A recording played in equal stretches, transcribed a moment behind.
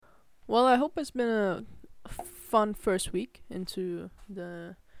Well, I hope it's been a fun first week into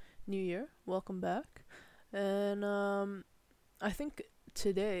the new year. Welcome back. And I think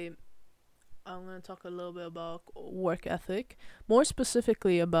today I'm going to talk a little bit about work ethic, more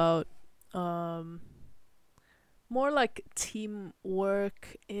specifically about um, more like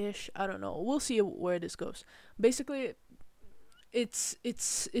teamwork ish. I don't know. We'll see where this goes. Basically, it's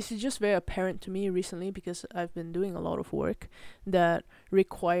just very apparent to me recently because I've been doing a lot of work that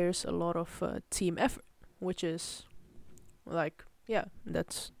requires a lot of team effort, which is like yeah,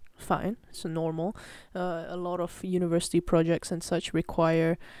 that's fine. It's normal. A lot of university projects and such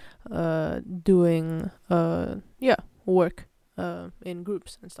require doing work in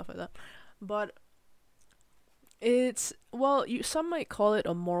groups and stuff like that. But it's well, you some might call it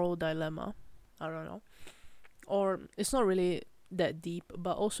a moral dilemma. I don't know, or it's not really that deep,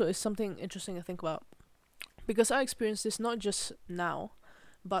 but also it's something interesting to think about because I experienced this not just now,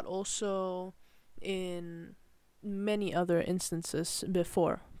 but also in many other instances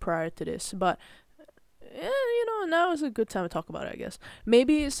before prior to this. But now is a good time to talk about it, I guess.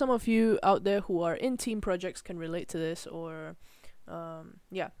 Maybe some of you out there who are in team projects can relate to this, or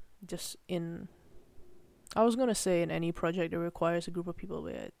just in. I was gonna say in any project that requires a group of people,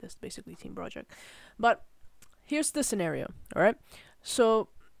 but that's basically team project. But here's the scenario, all right? So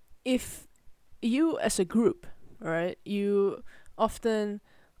if you as a group, all right, you often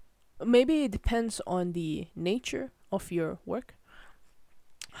maybe it depends on the nature of your work.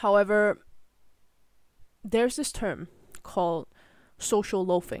 However, there's this term called social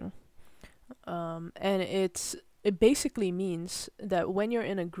loafing, and it basically means that when you're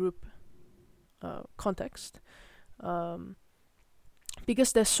in a group context, um,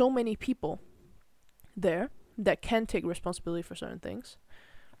 because there's so many people there that can take responsibility for certain things,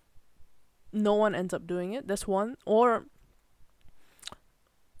 no one ends up doing it. That's one. Or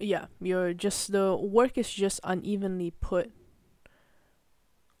you're just the work is just unevenly put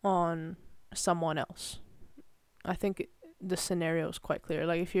on someone else. I think the scenario is quite clear.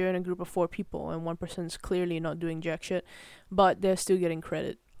 Like if you're in a group of 4 people and one person's clearly not doing jack shit, but they're still getting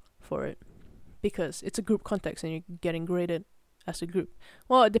credit for it because it's a group context and you're getting graded as a group.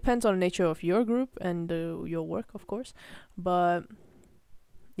 Well, it depends on the nature of your group and your work, of course. But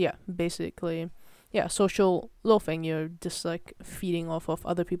yeah, basically, social loafing. You're just like feeding off of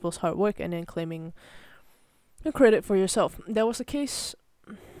other people's hard work and then claiming the credit for yourself. There was a case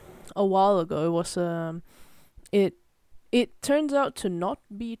a while ago. It was it turns out to not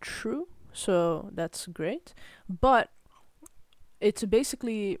be true, so that's great. But it's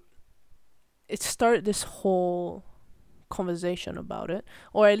basically it started this whole conversation about it,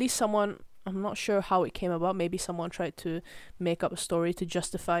 or at least someone. I'm not sure how it came about. Maybe someone tried to make up a story to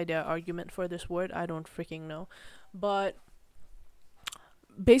justify their argument for this word. I don't freaking know. But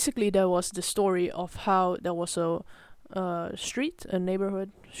basically, there was the story of how there was a street, a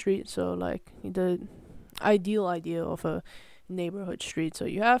neighborhood street. So, like, the ideal idea of a neighborhood street. So,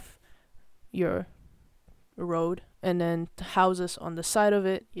 you have your road and then houses on the side of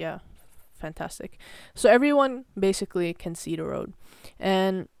it. Yeah, fantastic. So, everyone basically can see the road.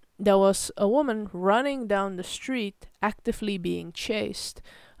 And there was a woman running down the street, actively being chased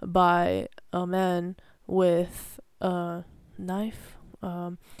by a man with a knife,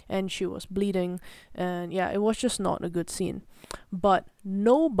 and she was bleeding, and yeah, it was just not a good scene. But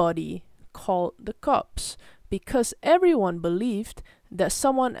nobody called the cops because everyone believed that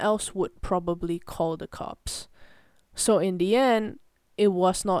someone else would probably call the cops. So in the end, it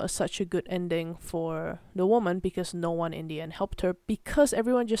was not such a good ending for the woman because no one in the end helped her because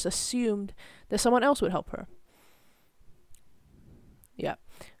everyone just assumed that someone else would help her. Yeah.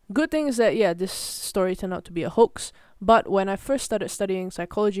 Good thing is that, this story turned out to be a hoax. But when I first started studying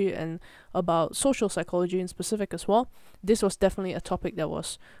psychology and about social psychology in specific as well, this was definitely a topic that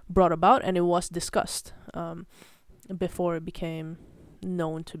was brought about and it was discussed before it became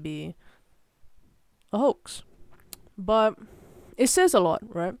known to be a hoax. But it says a lot,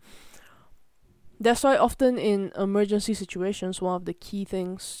 right? That's why often in emergency situations, one of the key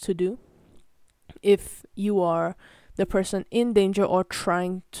things to do, if you are the person in danger or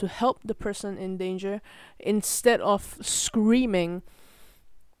trying to help the person in danger, instead of screaming,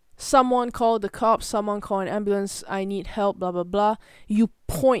 someone call the cops, someone call an ambulance, I need help, blah, blah, blah, you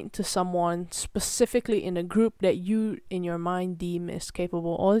point to someone specifically in a group that you, in your mind, deem is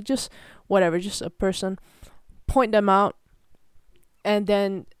capable, or just whatever, just a person, point them out, and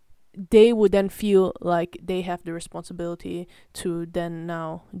then they would then feel like they have the responsibility to then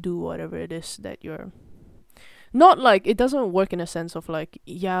now do whatever it is that you're Not like, it doesn't work in a sense of like,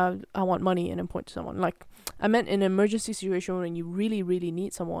 yeah, I want money and then point to someone. Like, I meant in an emergency situation when you really, really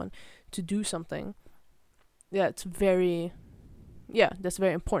need someone to do something. Yeah, it's very, yeah, that's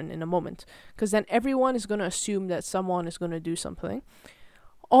very important in a moment. Because then everyone is going to assume that someone is going to do something.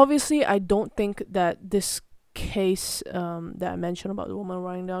 Obviously, I don't think that this case that I mentioned about the woman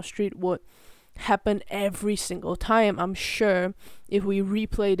running down the street would happen every single time. I'm sure if we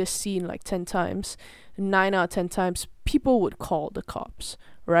replay the scene like 10 times, 9 out of 10 times, people would call the cops,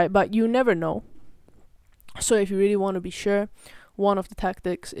 right? But you never know. So if you really want to be sure, one of the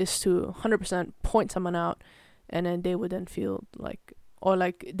tactics is to 100% point someone out, and then they would then feel like, or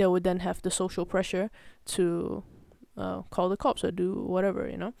like they would then have the social pressure to call the cops or do whatever,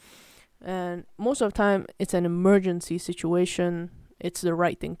 you know? And most of the time, it's an emergency situation. It's the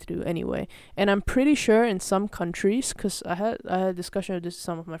right thing to do anyway. And I'm pretty sure in some countries, because I had a discussion with this with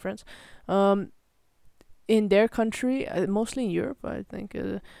some of my friends, in their country, mostly in Europe, I think,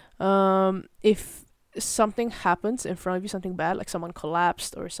 if something happens in front of you, something bad, like someone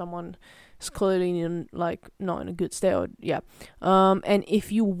collapsed or someone is clearly in, like, not in a good state, or, and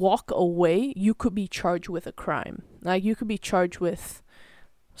if you walk away, you could be charged with a crime. Like, you could be charged with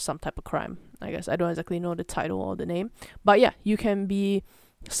some type of crime, I guess. I don't exactly know the title or the name, but yeah, you can be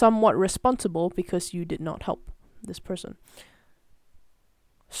somewhat responsible because you did not help this person.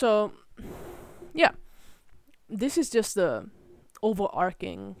 So yeah, this is just the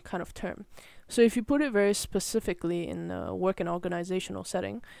overarching kind of term. So if you put it very specifically in a work and organizational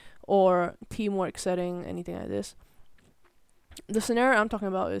setting or teamwork setting, anything like this, the scenario I'm talking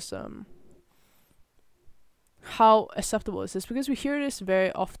about is how acceptable is this? Because we hear this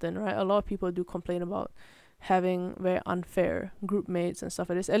very often, right? A lot of people do complain about having very unfair group mates and stuff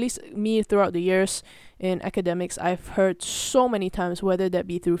like this. At least me, throughout the years in academics, I've heard so many times, whether that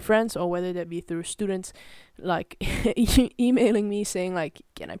be through friends or whether that be through students, like emailing me saying like,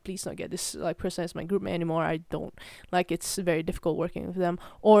 can I please not get this like person as my group mate anymore? I don't, like, it's very difficult working with them,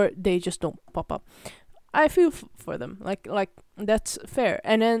 or they just don't pop up. I feel for them, like that's fair.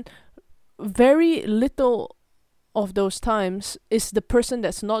 And then very little of those times is the person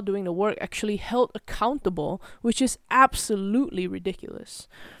that's not doing the work actually held accountable, which is absolutely ridiculous.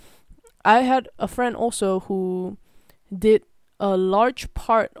 I had a friend also who did a large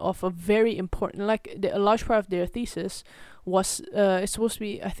part of a very important, a large part of their thesis was, it's supposed to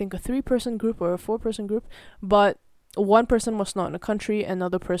be, I think, a 3-person group or a 4-person group, but one person was not in the country,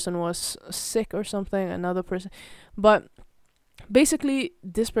 another person was sick or something, another person, but basically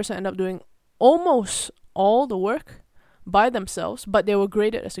this person ended up doing almost all the work by themselves, but they were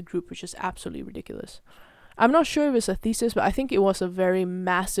graded as a group, which is absolutely ridiculous. I'm not sure if it's a thesis, but I think it was a very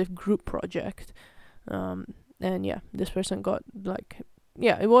massive group project. And yeah, this person got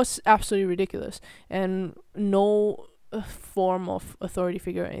it was absolutely ridiculous, and no form of authority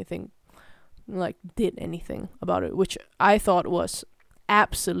figure or anything did anything about it, which I thought was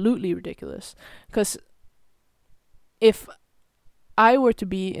absolutely ridiculous. Because if I were to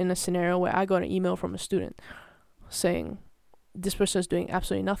be in a scenario where I got an email from a student saying this person is doing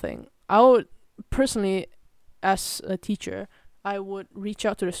absolutely nothing, I would personally, as a teacher, I would reach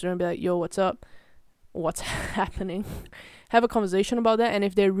out to the student and be like, yo, what's up? What's happening? Have a conversation about that. And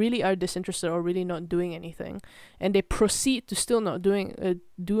if they really are disinterested or really not doing anything, and they proceed to still not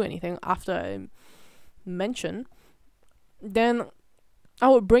do anything after I mention, then I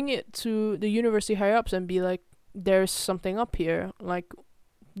would bring it to the university higher ups and be like, there's something up here. Like,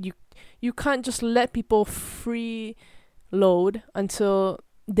 you can't just let people free load until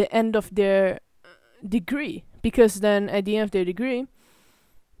the end of their degree, because then at the end of their degree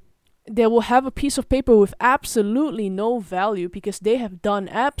they will have a piece of paper with absolutely no value because they have done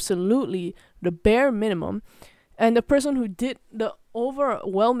absolutely the bare minimum, and the person who did the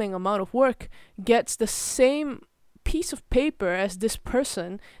overwhelming amount of work gets the same piece of paper as this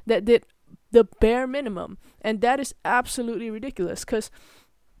person that did the bare minimum. And that is absolutely ridiculous, because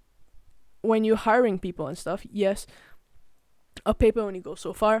when you're hiring people and stuff, yes, a paper only goes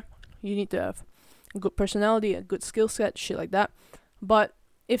so far. You need to have a good personality, a good skill set, shit like that. But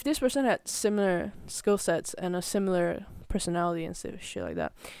if this person had similar skill sets and a similar personality and shit like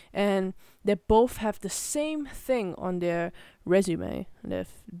that, and they both have the same thing on their resume, they have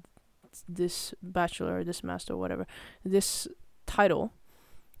this bachelor, this master, whatever, this title,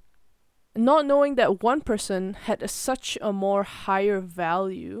 not knowing that one person had such a more higher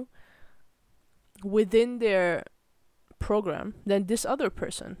value within their program than this other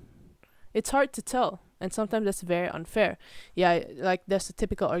person, it's hard to tell. And sometimes that's very unfair. Yeah, like that's the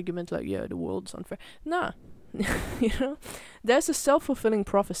typical argument, like, yeah, the world's unfair. Nah, You know, there's a self-fulfilling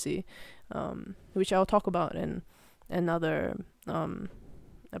prophecy, which I'll talk about in another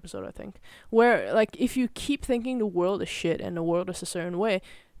episode, I think, where like if you keep thinking the world is shit and the world is a certain way,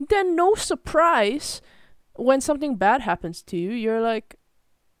 then no surprise when something bad happens to you, you're like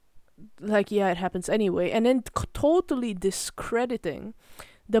yeah, it happens anyway, and then totally discrediting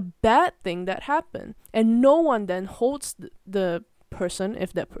the bad thing that happened, and no one then holds the person,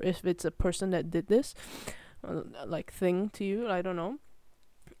 if it's a person that did this like thing to you. I don't know,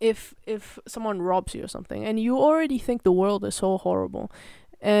 if someone robs you or something and you already think the world is so horrible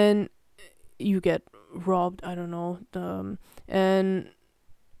and you get robbed, I don't know, and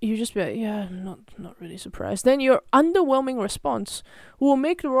you just be like, yeah, I'm not really surprised. Then your underwhelming response will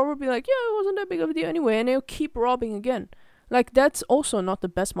make the robber be like, yeah, it wasn't that big of a deal anyway, and they'll keep robbing again. Like, that's also not the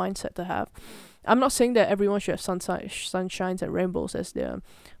best mindset to have. I'm not saying that everyone should have sunshines and rainbows as their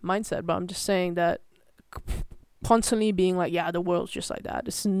mindset, but I'm just saying that constantly being like, yeah, the world's just like that,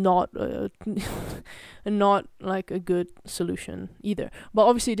 it's not not like a good solution either. But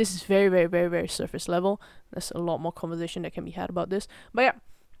obviously this is very, very, very, very surface level. There's a lot more conversation that can be had about this. But yeah,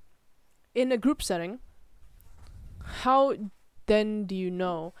 in a group setting, how then do you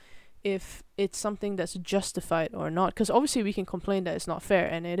know if it's something that's justified or not? Because obviously we can complain that it's not fair,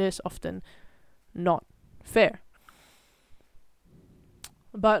 and it is often not fair.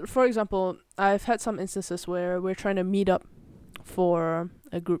 But for example, I've had some instances where we're trying to meet up for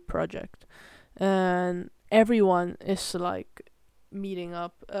a group project, and everyone is like meeting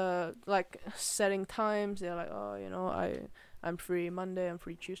up, like setting times. They're like, oh, you know, I'm free Monday, I'm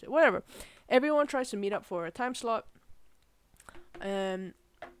free Tuesday, whatever. Everyone tries to meet up for a time slot, and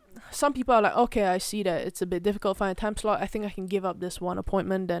some people are like, okay, I see that it's a bit difficult to find a time slot. I think I can give up this one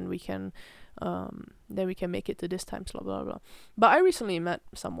appointment, then we can make it to this time slot, blah, blah, blah. But I recently met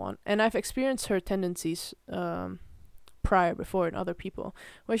someone, and I've experienced her tendencies before in other people,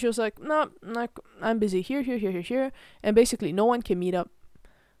 where she was like, no, like, I'm busy here, and basically no one can meet up,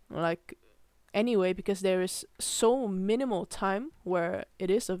 like, anyway, because there is so minimal time where it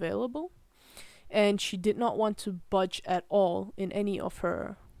is available, and she did not want to budge at all in any of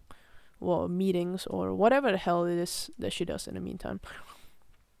her meetings or whatever the hell it is that she does in the meantime.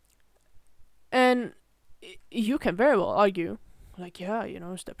 And you can very well argue, like, yeah, you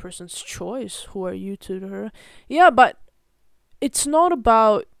know, it's that person's choice. Who are you to her? Yeah, but it's not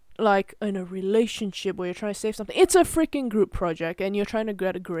about, like, in a relationship where you're trying to save something. It's a freaking group project, and you're trying to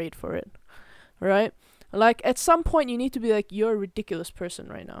get a grade for it, right? Like, at some point, you need to be like, you're a ridiculous person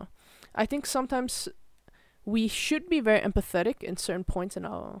right now. I think sometimes we should be very empathetic in certain points in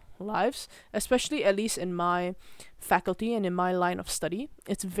our lives, especially at least in my faculty and in my line of study.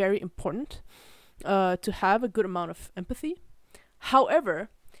 It's very important to have a good amount of empathy. However,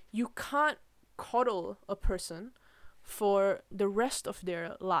 you can't coddle a person for the rest of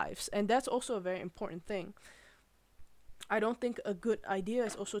their lives, and that's also a very important thing. I don't think a good idea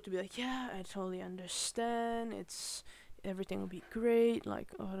is also to be like, yeah, I totally understand, everything will be great,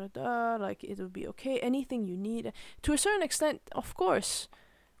 like, like, it will be okay, anything you need. To a certain extent, of course,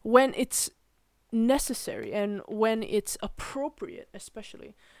 when it's necessary and when it's appropriate,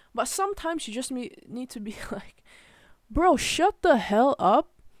 especially. But sometimes you just need to be like, bro, shut the hell up.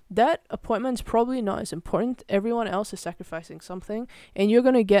 That appointment's probably not as important. Everyone else is sacrificing something, and you're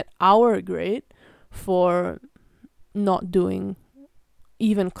gonna get our grade for not doing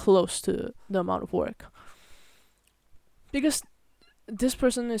even close to the amount of work. Because this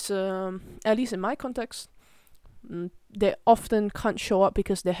person is, at least in my context, they often can't show up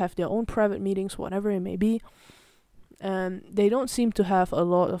because they have their own private meetings, whatever it may be. And they don't seem to have a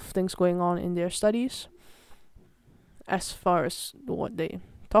lot of things going on in their studies, as far as what they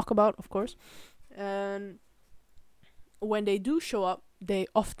talk about, of course. And when they do show up, they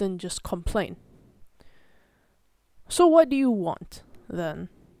often just complain. So what do you want, then,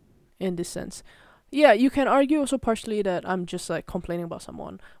 in this sense? Yeah, you can argue also partially that I'm just like complaining about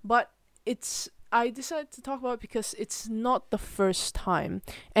someone, but I decided to talk about it because it's not the first time,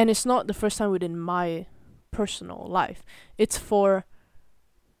 and it's not the first time within my personal life. It's for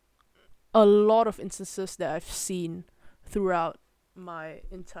a lot of instances that I've seen throughout my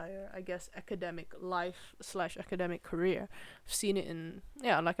entire, I guess, academic life / academic career. I've seen it in,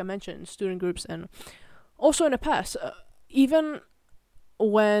 like I mentioned, in student groups, and also in the past, even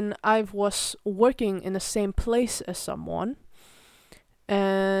when I was working in the same place as someone,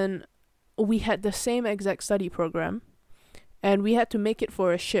 and we had the same exact study program, and we had to make it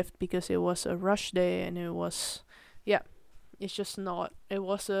for a shift because it was a rush day, and it was, it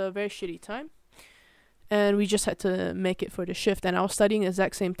was a very shitty time. and we just had to make it for the shift, and I was studying the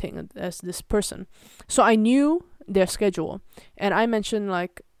exact same thing as this person. So I knew their schedule, and I mentioned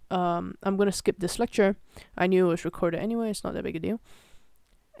like, I'm gonna skip this lecture. I knew it was recorded anyway, it's not that big a deal.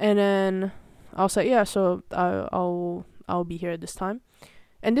 And then I was like, yeah, so I'll be here at this time.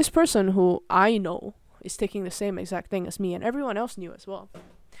 And this person who I know is taking the same exact thing as me, and everyone else knew as well,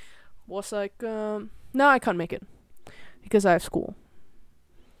 was like, no, I can't make it because I have school.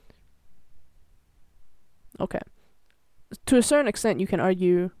 Okay. To a certain extent, you can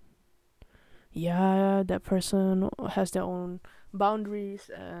argue, yeah, that person has their own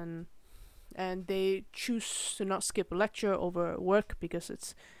boundaries, and they choose to not skip a lecture over work because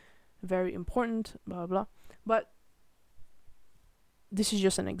it's very important, blah, blah. But this is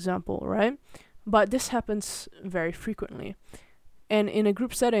just an example, right? But this happens very frequently. And in a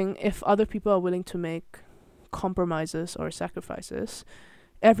group setting, if other people are willing to make compromises or sacrifices,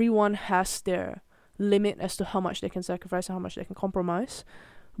 everyone has their limit as to how much they can sacrifice and how much they can compromise.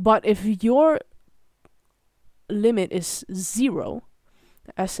 But if your limit is 0,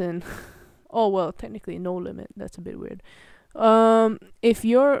 as in, oh well, technically no limit, that's a bit weird. If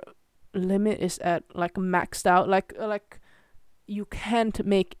your limit is at like maxed out, like you can't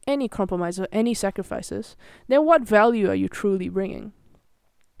make any compromise or any sacrifices, then what value are you truly bringing?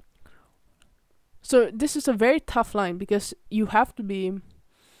 So this is a very tough line, because you have to be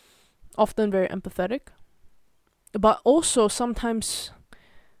often very empathetic, but also sometimes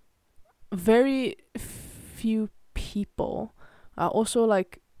very few people are also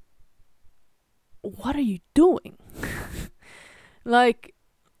like, what are you doing? Like,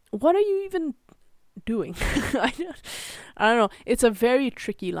 what are you even doing? I don't know. It's a very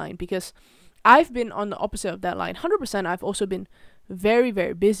tricky line, because I've been on the opposite of that line. 100%, I've also been very,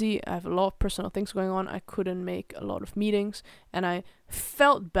 very busy. I have a lot of personal things going on. I couldn't make a lot of meetings, and I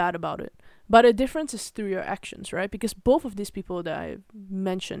felt bad about it. But the difference is through your actions, right? Because both of these people that I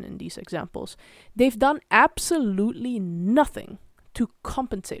mentioned in these examples, they've done absolutely nothing to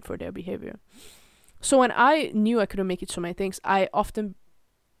compensate for their behavior. So when I knew I couldn't make it so many things, I often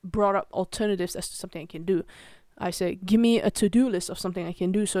brought up alternatives as to something I can do. I say, give me a to-do list of something I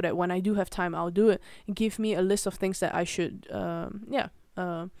can do, so that when I do have time, I'll do it. Give me a list of things that I should,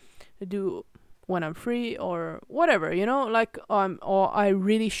 do when I'm free, or whatever, like, or I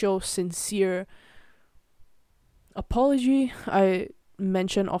really show sincere apology. I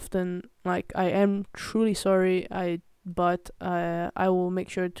mention often, like, I am truly sorry, but I will make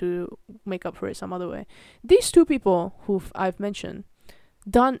sure to make up for it some other way. These two people who I've mentioned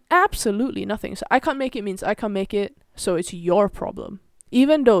done absolutely nothing. So I can't make it means I can't make it, so it's your problem,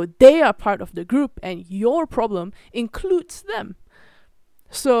 even though they are part of the group and your problem includes them.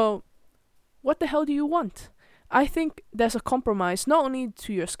 So what the hell do you want? I think there's a compromise, not only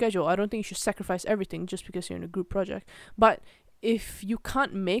to your schedule. I don't think you should sacrifice everything just because you're in a group project, but if you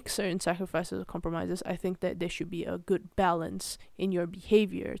can't make certain sacrifices or compromises, I think that there should be a good balance in your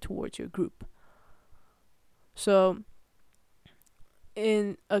behavior towards your group. So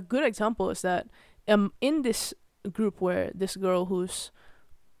in a good example is that in this group where this girl who's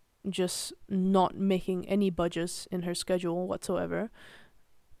just not making any budgets in her schedule whatsoever,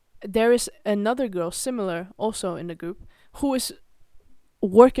 there is another girl similar also in the group who is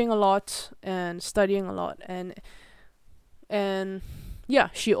working a lot and studying a lot, and yeah,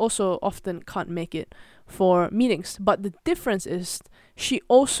 she also often can't make it for meetings. But the difference is she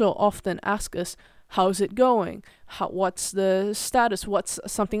also often asks us, how's it going? What's the status? What's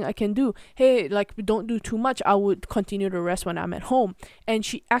something I can do? Hey, like, don't do too much. I would continue to rest when I'm at home. And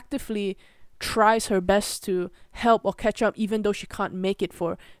she actively tries her best to help or catch up, even though she can't make it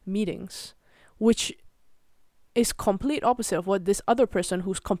for meetings, which is complete opposite of what this other person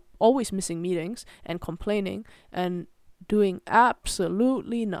who's always missing meetings and complaining and doing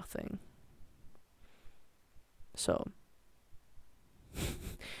absolutely nothing. So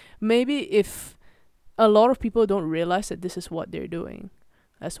maybe if a lot of people don't realize that this is what they're doing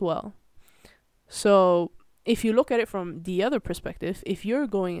as well. So if you look at it from the other perspective, if you're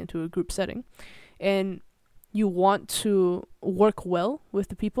going into a group setting and you want to work well with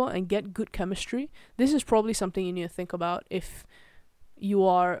the people and get good chemistry, this is probably something you need to think about if you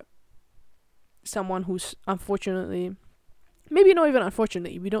are someone who's unfortunately, maybe not even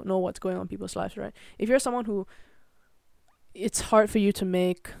unfortunately, we don't know what's going on in people's lives, right? If you're someone who it's hard for you to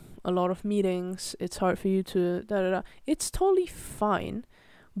make a lot of meetings, it's hard for you to it's totally fine,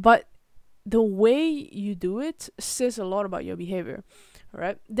 but the way you do it says a lot about your behavior,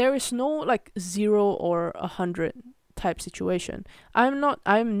 right? There is no like 0 or 100 type situation.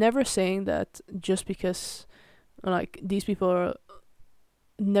 I'm never saying that just because like these people are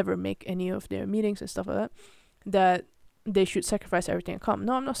never make any of their meetings and stuff like that they should sacrifice everything and come.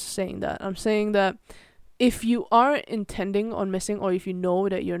 No, I'm not saying that. I'm saying that if you are intending on missing, or if you know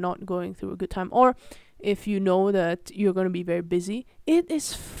that you're not going through a good time, or if you know that you're going to be very busy, it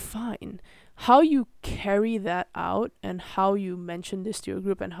is fine. How you carry that out and how you mention this to your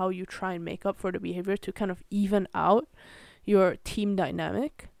group and how you try and make up for the behavior to kind of even out your team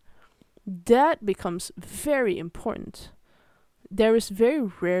dynamic, that becomes very important. There is very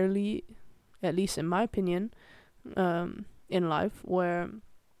rarely, at least in my opinion, in life, where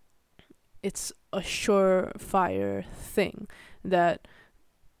it's a surefire thing that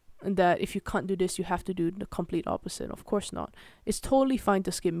if you can't do this, you have to do the complete opposite. Of course not. It's totally fine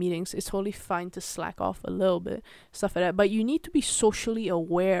to skip meetings. It's totally fine to slack off a little bit, stuff like that. But you need to be socially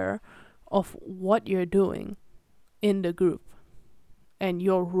aware of what you're doing in the group and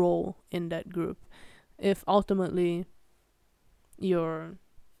your role in that group. If ultimately your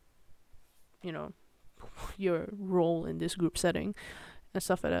role in this group setting and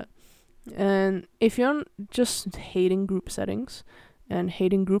stuff like that. And if you're just hating group settings and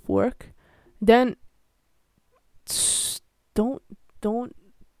hating group work, then don't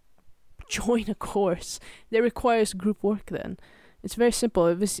join a course that requires group work. Then it's very simple.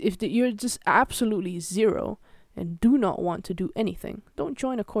 If you're just absolutely zero and do not want to do anything, don't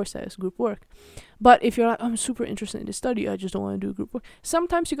join a course that is group work. But if you're like, I'm super interested in this study, I just don't want to do group work,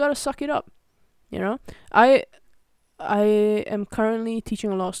 sometimes you gotta suck it up. I am currently teaching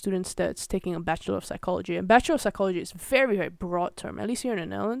a lot of students that's taking a Bachelor of Psychology. And Bachelor of Psychology is a very, very broad term, at least here in the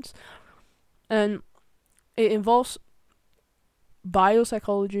Netherlands. And it involves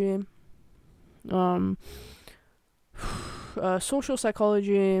biopsychology, social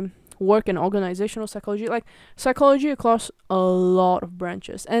psychology, work and organizational psychology, like psychology across a lot of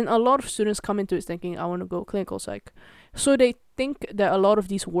branches. And a lot of students come into it thinking, I want to go clinical psych. So they think that a lot of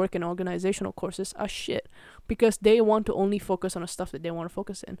these work and organizational courses are shit because they want to only focus on the stuff that they want to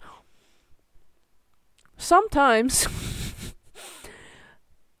focus in. Sometimes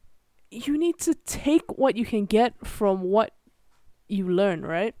you need to take what you can get from what you learn,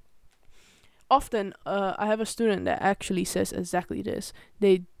 right? Often, I have a student that actually says exactly this.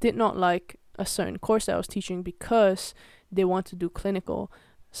 They did not like a certain course that I was teaching because they want to do clinical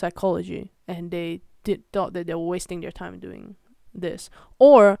psychology, and they thought that they were wasting their time doing this.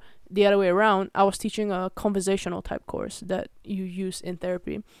 Or the other way around, I was teaching a conversational type course that you use in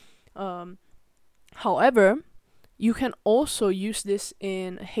therapy. However, you can also use this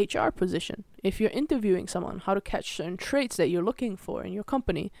in a HR position. If you're interviewing someone, how to catch certain traits that you're looking for in your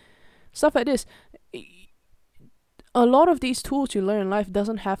company. Stuff like this. A lot of these tools you learn in life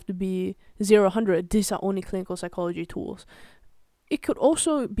doesn't have to be 0-100. These are only clinical psychology tools. It could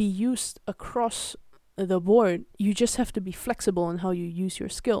also be used across the board. You just have to be flexible in how you use your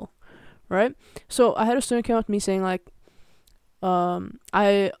skill, right? So I had a student come up to me saying like, I'm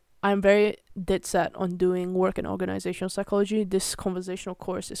very dead set on doing work and organizational psychology. This conversational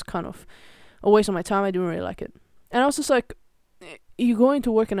course is kind of a waste of my time. I didn't really like it. And I was just like, you go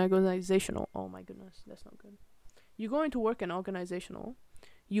into work and organizational. Oh my goodness, that's not good. You go into work and organizational.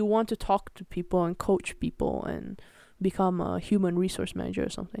 You want to talk to people and coach people and become a human resource manager or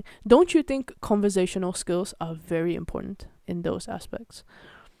something. Don't you think conversational skills are very important in those aspects?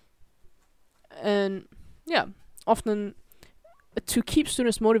 And yeah, often to keep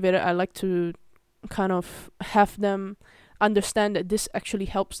students motivated, I like to kind of have them understand that this actually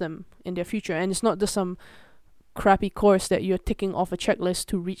helps them in their future. And it's not just some crappy course that you're ticking off a checklist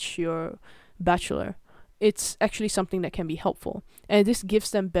to reach your bachelor. It's actually something that can be helpful. And this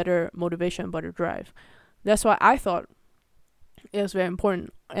gives them better motivation, better drive. That's why I thought it was very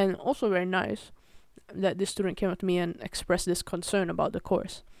important and also very nice that this student came up to me and expressed this concern about the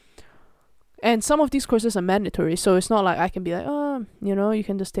course. And some of these courses are mandatory, so it's not like I can be like, you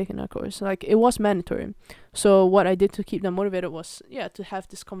can just take another course. Like, it was mandatory. So what I did to keep them motivated was, to have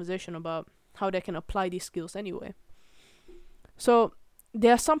this conversation about how they can apply these skills anyway. So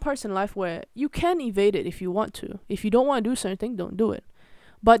there are some parts in life where you can evade it if you want to. If you don't want to do certain thing, don't do it.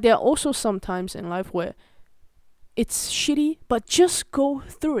 But there are also some times in life where it's shitty, but just go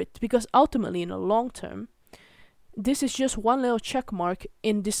through it, because ultimately in the long term, this is just one little check mark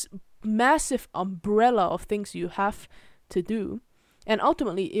in this massive umbrella of things you have to do. And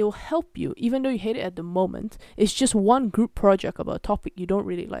ultimately, it will help you, even though you hate it at the moment. It's just one group project about a topic you don't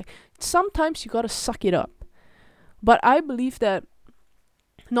really like. Sometimes you gotta suck it up. But I believe that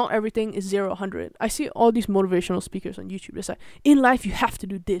not everything is 0-100. I see all these motivational speakers on YouTube. It's like, in life, you have to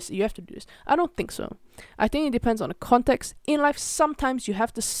do this, you have to do this. I don't think so. I think it depends on the context. In life, sometimes you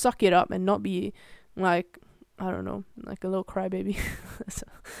have to suck it up and not be like, I don't know, like a little crybaby. So,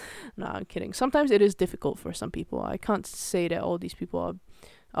 no, I'm kidding. Sometimes it is difficult for some people. I can't say that all these people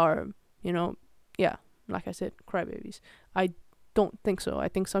are yeah, like I said, crybabies. I don't think so. I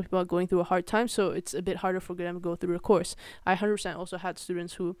think some people are going through a hard time, so it's a bit harder for them to go through the course. I 100% also had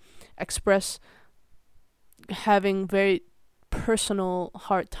students who express having very personal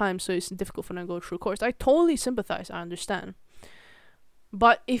hard times, so it's difficult for them to go through a course. I totally sympathize. I understand.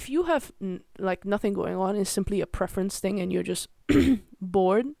 But if you have like nothing going on, it's simply a preference thing, and you're just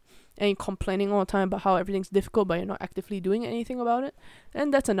bored and you're complaining all the time about how everything's difficult, but you're not actively doing anything about it,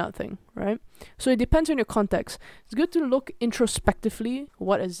 then that's another thing, right? So it depends on your context. It's good to look introspectively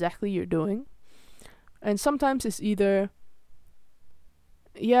what exactly you're doing, and sometimes it's either,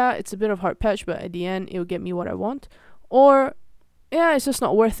 yeah, it's a bit of hard patch, but at the end it'll get me what I want, or yeah, it's just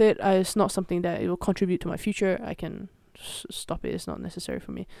not worth it. It's not something that it will contribute to my future. I can stop it. It's not necessary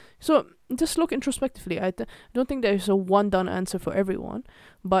for me. So just look introspectively. I don't think there's a one done answer for everyone,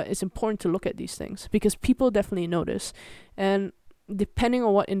 but it's important to look at these things because people definitely notice, and depending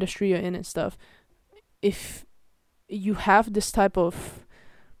on what industry you're in and stuff, if you have this type of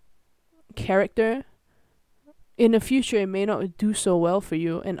character in the future, it may not do so well for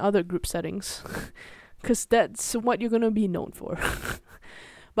you in other group settings because that's what you're going to be known for.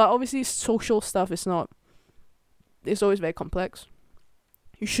 But obviously social stuff is not, it's always very complex.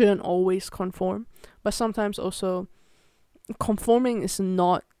 You shouldn't always conform, but sometimes also conforming is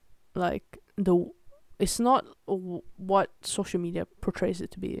not like it's not what social media portrays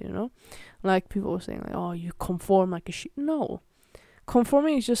it to be, like people are saying like, oh, you conform like a sheep. No,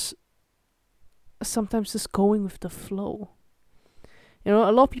 conforming is just sometimes just going with the flow. A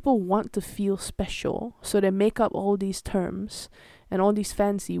lot of people want to feel special, so they make up all these terms and all these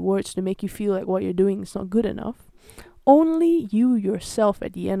fancy words to make you feel like what you're doing is not good enough. Only you yourself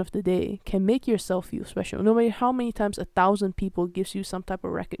at the end of the day can make yourself feel special. No matter how many times 1,000 people gives you some type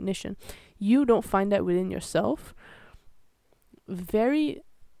of recognition, you don't find that within yourself. Very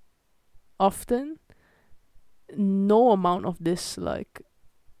often, no amount of this like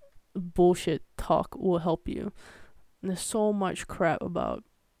bullshit talk will help you. There's so much crap about,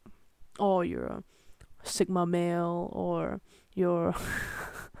 oh, you're a Sigma male, or you're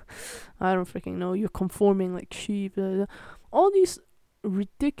I don't freaking know, you're conforming like sheep. All these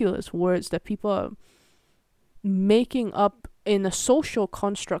ridiculous words that people are making up in a social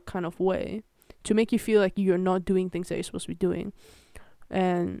construct kind of way to make you feel like you're not doing things that you're supposed to be doing,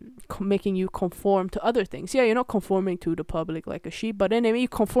 and making you conform to other things. Yeah, you're not conforming to the public like a sheep, but then they make you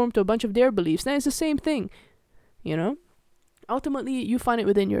conform to a bunch of their beliefs. Then it's the same thing, Ultimately, you find it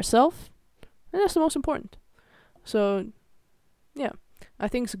within yourself, and that's the most important. So, yeah, I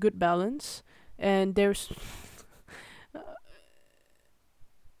think it's a good balance, and there's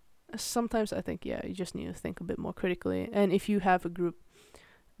sometimes I think, yeah, you just need to think a bit more critically. And if you have a group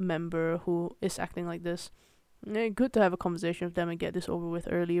member who is acting like this, good to have a conversation with them and get this over with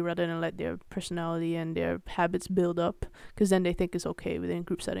early, rather than let their personality and their habits build up, because then they think it's okay within a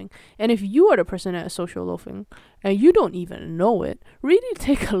group setting. And if you are the person that is social loafing and you don't even know it, really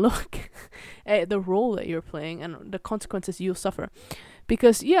take a look at the role that you're playing and the consequences you'll suffer.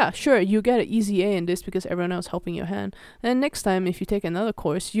 Because yeah, sure, you get an easy A in this because everyone else helping your hand, and next time if you take another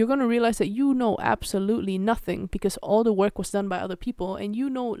course, you're going to realize that you know absolutely nothing because all the work was done by other people and you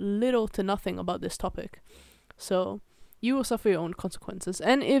know little to nothing about this topic. So you will suffer your own consequences.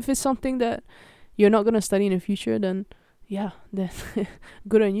 And if it's something that you're not going to study in the future, then yeah, then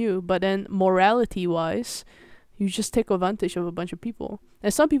good on you. But then morality wise, you just take advantage of a bunch of people.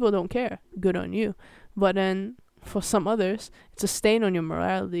 And some people don't care. Good on you. But then for some others, it's a stain on your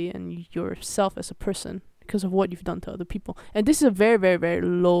morality and yourself as a person because of what you've done to other people. And this is a very, very, very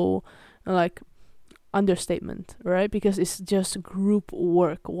low, like, understatement, right? Because it's just group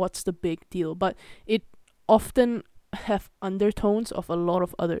work. What's the big deal? But it often have undertones of a lot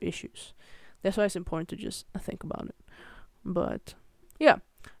of other issues. That's why it's important to just think about it. But yeah,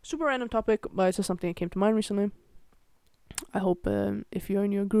 super random topic, but it's just something that came to mind recently. I hope if you're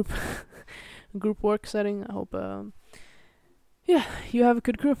in your group work setting, I hope yeah, you have a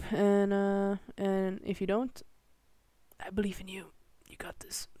good group, and if you don't, I believe in you. You got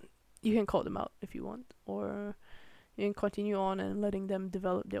this. You can call them out if you want, or you can continue on and letting them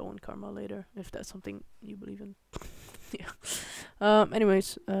develop their own karma later, if that's something you believe in. Yeah.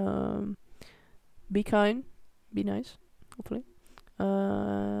 Anyways, be kind, be nice, hopefully.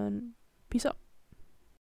 Peace out.